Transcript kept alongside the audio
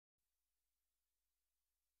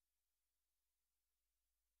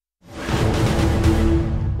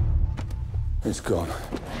It's gone.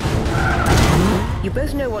 You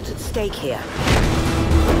both know what's at stake here.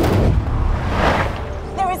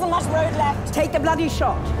 There isn't much road left. Take the bloody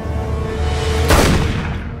shot.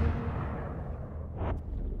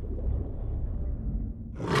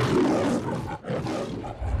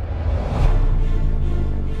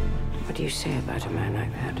 What do you say about a man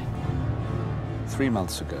like that? 3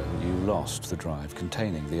 months ago, you lost the drive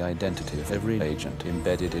containing the identity of every agent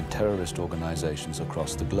embedded in terrorist organizations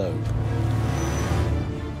across the globe.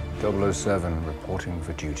 007 reporting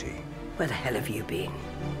for duty. Where the hell have you been?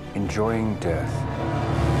 Enjoying death.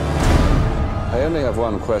 I only have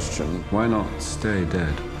one question. Why not stay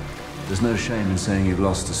dead? There's no shame in saying you've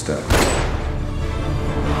lost a step.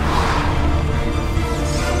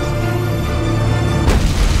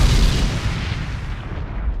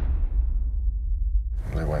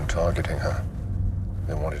 They weren't targeting her.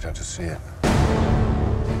 They wanted her to see it.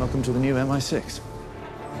 Welcome to the new MI6.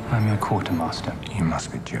 I'm your quartermaster. You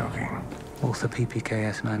must be joking. Author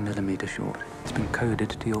PPKS 9mm short. It's been coded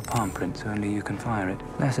to your palm print, so only you can fire it.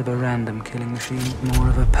 Less of a random killing machine, more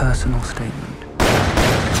of a personal statement.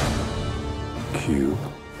 Q.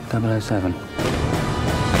 007.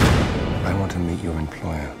 I want to meet your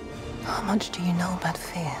employer. How much do you know about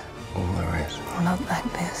fear? All there is. Not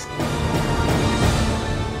like this.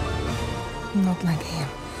 Not like him.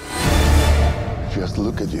 Just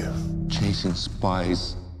look at you, chasing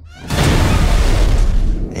spies.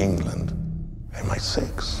 England,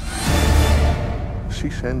 MI6. She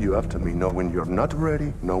sent you after me knowing you're not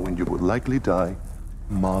ready, knowing you would likely die.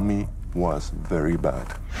 Mommy was very bad.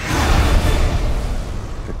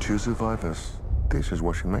 The two survivors, this is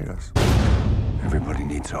what she made us. Everybody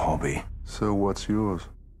needs a hobby. So what's yours?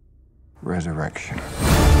 Resurrection.